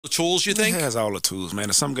The tools, you He think? has all the tools, man.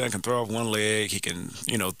 If some guy can throw off one leg, he can,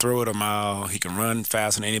 throw it a mile. He can run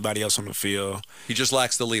faster than anybody else on the field. He just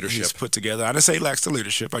lacks the He's leadership. put together. I didn't say he lacks the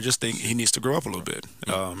leadership. I just think he needs to grow up a little bit.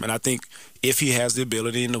 And I think if he has the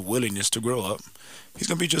ability and the willingness to grow up, he's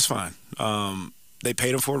going to be just fine. They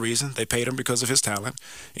paid him for a reason. They paid him because of his talent,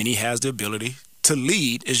 and he has the ability to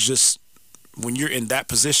lead. It's just when you're in that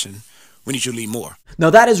position, we need you to lead more.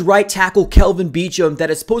 Now that is right tackle Kelvin Beachum,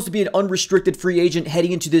 that is supposed to be an unrestricted free agent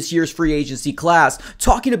heading into this year's free agency class,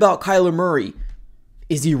 talking about Kyler Murray.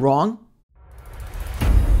 Is he wrong?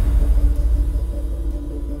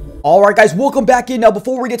 Alright guys, welcome back in. Now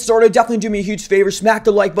before we get started, definitely do me a huge favor, smack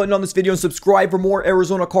the like button on this video and subscribe for more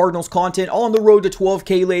Arizona Cardinals content on the road to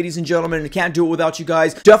 12K, ladies and gentlemen, and I can't do it without you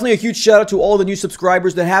guys. Definitely a huge shout out to all the new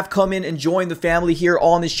subscribers that have come in and joined the family here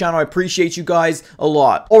on this channel. I appreciate you guys a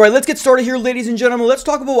lot. Alright, let's get started here, ladies and gentlemen. Let's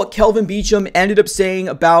talk about what Kelvin Beachum ended up saying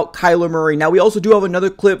about Kyler Murray. Now we also do have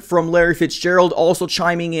another clip from Larry Fitzgerald also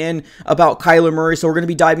chiming in about Kyler Murray, so we're going to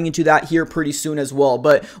be diving into that here pretty soon as well.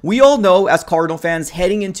 But we all know as Cardinal fans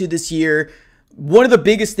heading into this year, one of the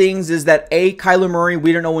biggest things is that A, Kyler Murray,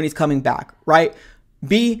 we don't know when he's coming back, right?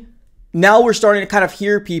 B, now we're starting to kind of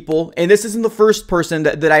hear people, and this isn't the first person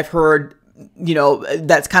that I've heard,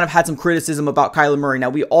 that's kind of had some criticism about Kyler Murray. Now,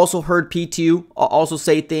 we also heard P2 also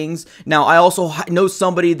say things. Now, I also know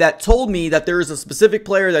somebody that told me that there is a specific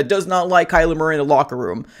player that does not like Kyler Murray in the locker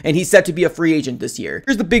room, and he's set to be a free agent this year.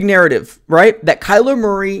 Here's the big narrative, right? That Kyler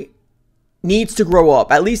Murray needs to grow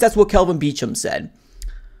up. At least that's what Kelvin Beachum said.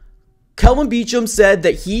 Kelvin Beachum said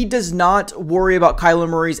that he does not worry about Kyler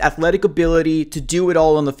Murray's athletic ability to do it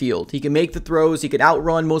all on the field. He can make the throws. He can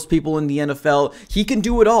outrun most people in the NFL. He can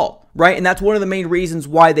do it all, right? And that's one of the main reasons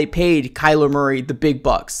why they paid Kyler Murray the big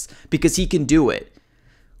bucks, because he can do it.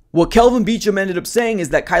 What Kelvin Beachum ended up saying is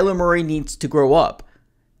that Kyler Murray needs to grow up.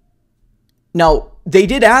 Now, they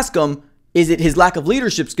did ask him, is it his lack of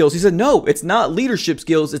leadership skills? He said, no, it's not leadership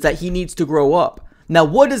skills. It's that he needs to grow up. Now,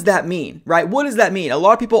 what does that mean, right? What does that mean? A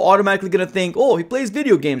lot of people automatically going to think, oh, he plays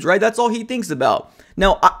video games, right? That's all he thinks about.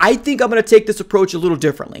 Now, I think I'm going to take this approach a little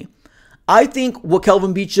differently. I think what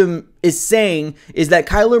Kelvin Beachum is saying is that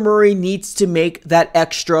Kyler Murray needs to make that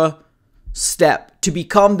extra step to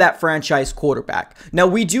become that franchise quarterback. Now,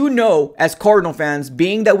 we do know as Cardinal fans,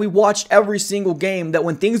 being that we watched every single game, that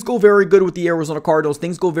when things go very good with the Arizona Cardinals,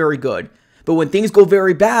 things go very good. But when things go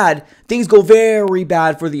very bad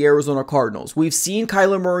for the Arizona Cardinals. We've seen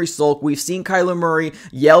Kyler Murray sulk. We've seen Kyler Murray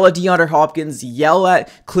yell at DeAndre Hopkins, yell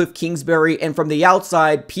at Cliff Kingsbury. And from the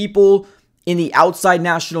outside, people in the outside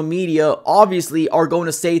national media obviously are going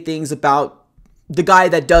to say things about the guy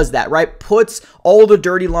that does that, right? Puts all the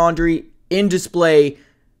dirty laundry in display.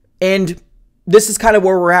 And this is kind of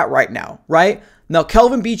where we're at right now, right? Now,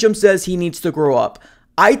 Kelvin Beachum says he needs to grow up.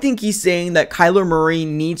 I think he's saying that Kyler Murray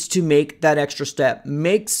needs to make that extra step,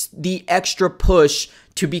 makes the extra push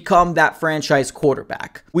to become that franchise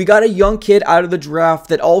quarterback. We got a young kid out of the draft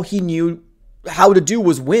that all he knew how to do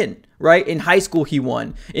was win, right? In high school, he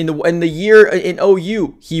won. In the year in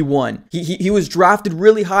OU, he won. He was drafted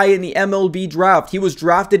really high in the MLB draft. He was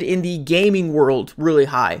drafted in the gaming world really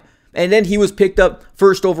high. And then he was picked up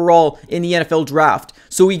first overall in the NFL draft.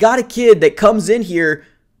 So we got a kid that comes in here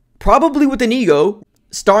probably with an ego,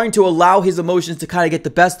 starting to allow his emotions to kind of get the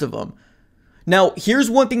best of him. Now, here's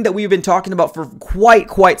one thing that we've been talking about for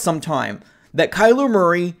quite some time. That Kyler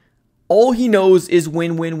Murray, all he knows is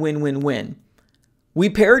win, win, win, win, win. We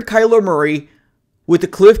paired Kyler Murray with the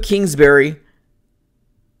Cliff Kingsbury,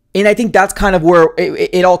 and I think that's kind of where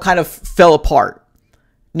it all kind of fell apart.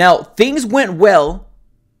 Now, things went well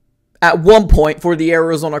at one point for the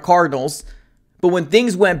Arizona Cardinals, but when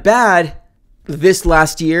things went bad this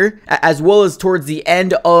last year, as well as towards the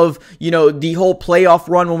end of, the whole playoff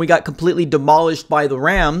run when we got completely demolished by the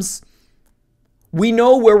Rams, we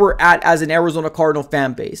know where we're at as an Arizona Cardinal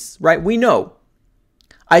fan base, right? We know.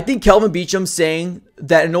 I think Kelvin Beachum saying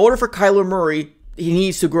that in order for Kyler Murray, he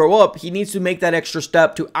needs to grow up. He needs to make that extra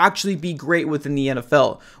step to actually be great within the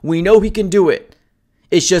NFL. We know he can do it.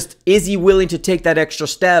 It's just, is he willing to take that extra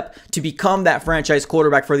step to become that franchise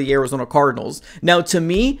quarterback for the Arizona Cardinals? Now, to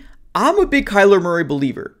me, I'm a big Kyler Murray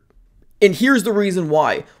believer. And here's the reason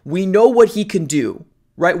why. We know what he can do,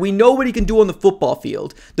 right? We know what he can do on the football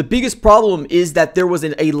field. The biggest problem is that there was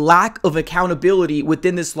a lack of accountability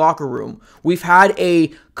within this locker room. We've had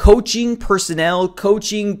a coaching personnel,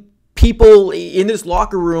 coaching people in this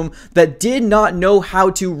locker room that did not know how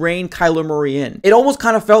to rein Kyler Murray in. It almost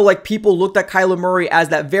kind of felt like people looked at Kyler Murray as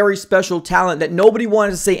that very special talent that nobody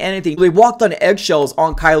wanted to say anything. They walked on eggshells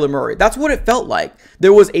on Kyler Murray. That's what it felt like.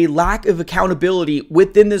 There was a lack of accountability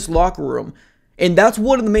within this locker room. And that's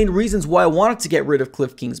one of the main reasons why I wanted to get rid of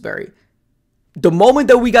Cliff Kingsbury. The moment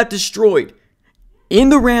that we got destroyed in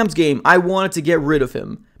the Rams game, I wanted to get rid of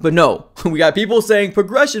him. But no, we got people saying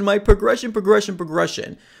progression, Mike, progression.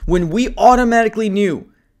 When we automatically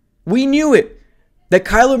knew, we knew it, that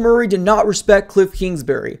Kyler Murray did not respect Cliff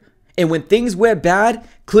Kingsbury. And when things went bad,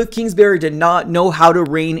 Cliff Kingsbury did not know how to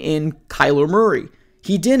rein in Kyler Murray.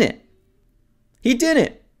 He didn't.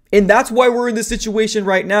 And that's why we're in this situation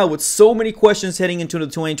right now with so many questions heading into the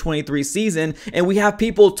 2023 season. And we have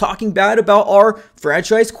people talking bad about our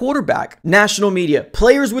franchise quarterback. National media,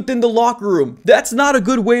 players within the locker room. That's not a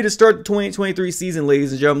good way to start the 2023 season,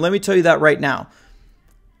 ladies and gentlemen. Let me tell you that right now.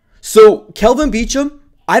 So Kelvin Beachum,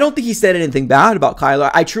 I don't think he said anything bad about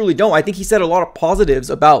Kyler. I truly don't. I think he said a lot of positives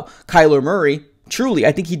about Kyler Murray. Truly,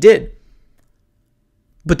 I think he did.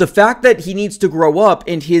 But the fact that he needs to grow up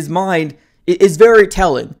in his mind is very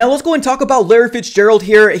telling. Now let's go and talk about Larry Fitzgerald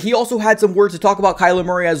here. He also had some words to talk about Kyler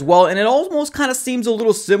Murray as well, and it almost kind of seems a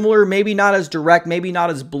little similar, maybe not as direct, maybe not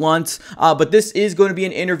as blunt, but this is going to be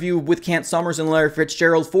an interview with Kent Summers and Larry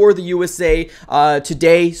Fitzgerald for the USA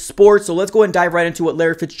Today Sports. So let's go and dive right into what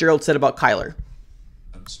Larry Fitzgerald said about Kyler.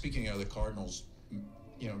 Speaking of the Cardinals,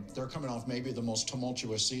 you know, they're coming off maybe the most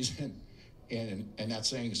tumultuous season, and that's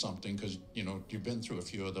saying something because, you know, you've been through a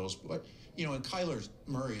few of those. But, you know, and Kyler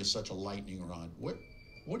Murray is such a lightning rod. What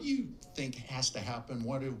do you think has to happen?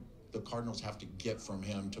 What do the Cardinals have to get from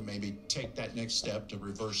him to maybe take that next step to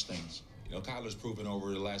reverse things? You know, Kyler's proven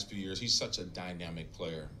over the last few years, he's such a dynamic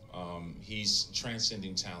player. He's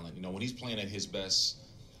transcending talent. You know, when he's playing at his best,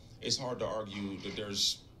 it's hard to argue that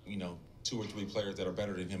there's, you know, 2 or 3 players that are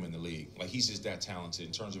better than him in the league. Like, he's just that talented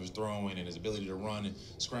in terms of his throwing and his ability to run and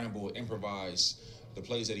scramble, improvise. The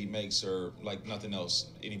plays that he makes are like nothing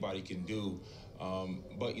else anybody can do.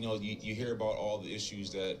 But, you know, you hear about all the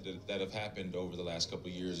issues that have happened over the last couple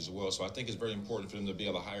of years as well. So I think it's very important for them to be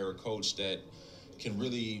able to hire a coach that can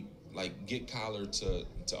really, like, get Kyler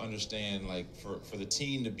to understand, like, for the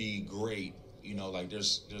team to be great, you know, like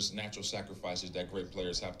there's natural sacrifices that great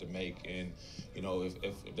players have to make. And, you know,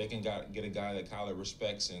 if they can get a guy that Kyler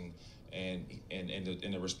respects and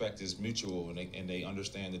the respect is mutual, and they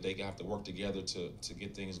understand that they have to work together to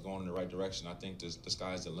get things going in the right direction, I think the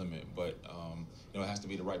sky's the limit. But, you know, it has to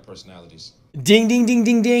be the right personalities. Ding, ding, ding,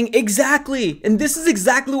 ding, ding. Exactly. And this is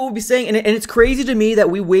exactly what we'll be saying. And it's crazy to me that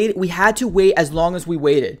we had to wait as long as we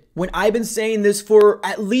waited. When I've been saying this for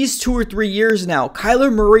at least 2 or 3 years now,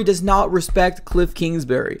 Kyler Murray does not respect Cliff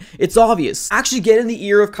Kingsbury. It's obvious. Actually get in the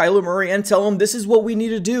ear of Kyler Murray and tell him this is what we need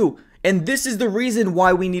to do. And this is the reason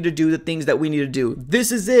why we need to do the things that we need to do.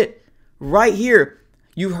 This is it. Right here.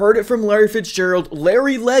 You heard it from Larry Fitzgerald,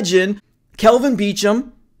 Larry Legend, Kelvin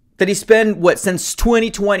Beachum, that he spent, since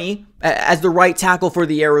 2020 as the right tackle for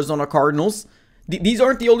the Arizona Cardinals. These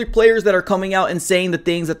aren't the only players that are coming out and saying the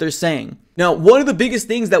things that they're saying. Now, one of the biggest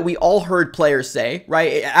things that we all heard players say,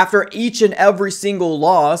 right, after each and every single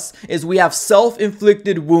loss is we have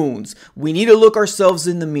self-inflicted wounds. We need to look ourselves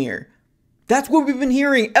in the mirror. That's what we've been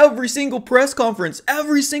hearing every single press conference.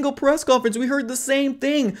 Every single press conference, we heard the same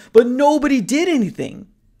thing, but nobody did anything.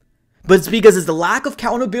 But it's because it's the lack of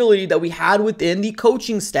accountability that we had within the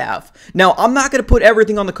coaching staff. Now, I'm not going to put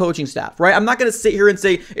everything on the coaching staff, right? I'm not going to sit here and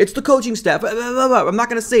say, it's the coaching staff. I'm not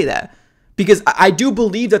going to say that. Because I do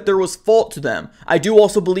believe that there was fault to them. I do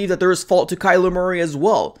also believe that there is fault to Kyler Murray as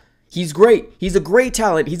well. He's great. He's a great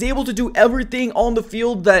talent. He's able to do everything on the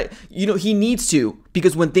field that, you know, he needs to.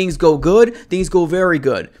 Because when things go good, things go very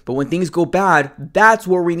good. But when things go bad, that's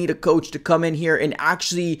where we need a coach to come in here and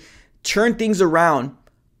actually turn things around.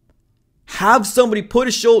 Have somebody put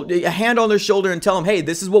a hand on their shoulder and tell them, hey,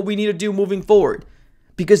 this is what we need to do moving forward.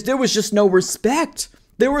 Because there was just no respect.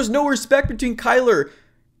 There was no respect between Kyler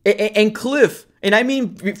and Cliff. And I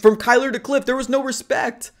mean, from Kyler to Cliff, there was no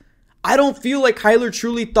respect. I don't feel like Kyler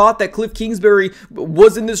truly thought that Cliff Kingsbury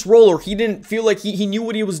was in this role, or he didn't feel like he knew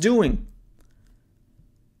what he was doing.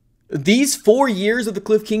 These 4 years of the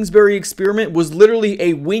Cliff Kingsbury experiment was literally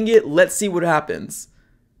a wing it, let's see what happens.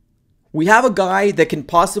 We have a guy that can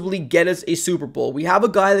possibly get us a Super Bowl. We have a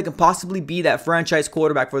guy that can possibly be that franchise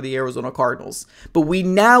quarterback for the Arizona Cardinals. But we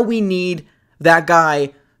need that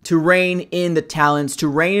guy to rein in the talents, to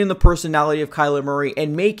rein in the personality of Kyler Murray,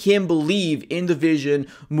 and make him believe in the vision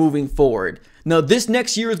moving forward. Now, this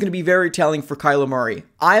next year is going to be very telling for Kyler Murray.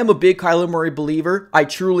 I am a big Kyler Murray believer. I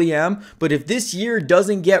truly am. But if this year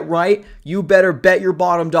doesn't get right, you better bet your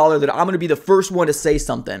bottom dollar that I'm going to be the first one to say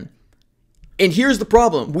something. And here's the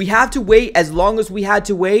problem. We have to wait as long as we had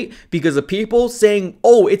to wait because of people saying,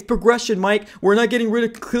 oh, it's progression, Mike. We're not getting rid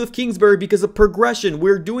of Cliff Kingsbury because of progression.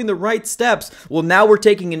 We're doing the right steps. Well, now we're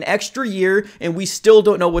taking an extra year and we still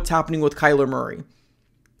don't know what's happening with Kyler Murray,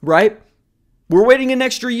 right? We're waiting an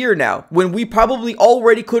extra year now when we probably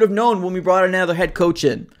already could have known when we brought another head coach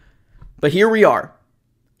in. But here we are.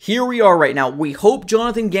 Here we are right now. We hope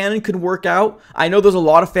Jonathan Gannon can work out. I know there's a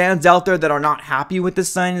lot of fans out there that are not happy with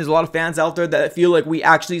this signing. There's a lot of fans out there that feel like we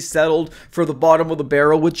actually settled for the bottom of the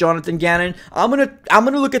barrel with Jonathan Gannon. I'm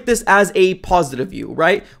gonna look at this as a positive view,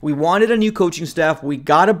 right? We wanted a new coaching staff. We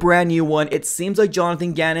got a brand new one. It seems like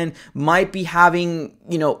Jonathan Gannon might be having,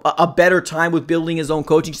 you know, a better time with building his own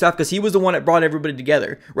coaching staff because he was the one that brought everybody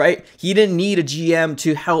together, right? He didn't need a GM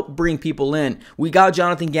to help bring people in. We got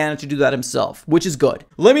Jonathan Gannon to do that himself, which is good.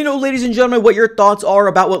 Let me know, ladies and gentlemen, what your thoughts are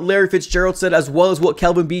about what Larry Fitzgerald said as well as what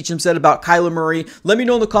Kelvin Beachum said about Kyler Murray. Let me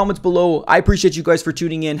know in the comments below. I appreciate you guys for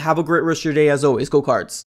tuning in. Have a great rest of your day. As always, go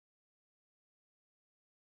Cards.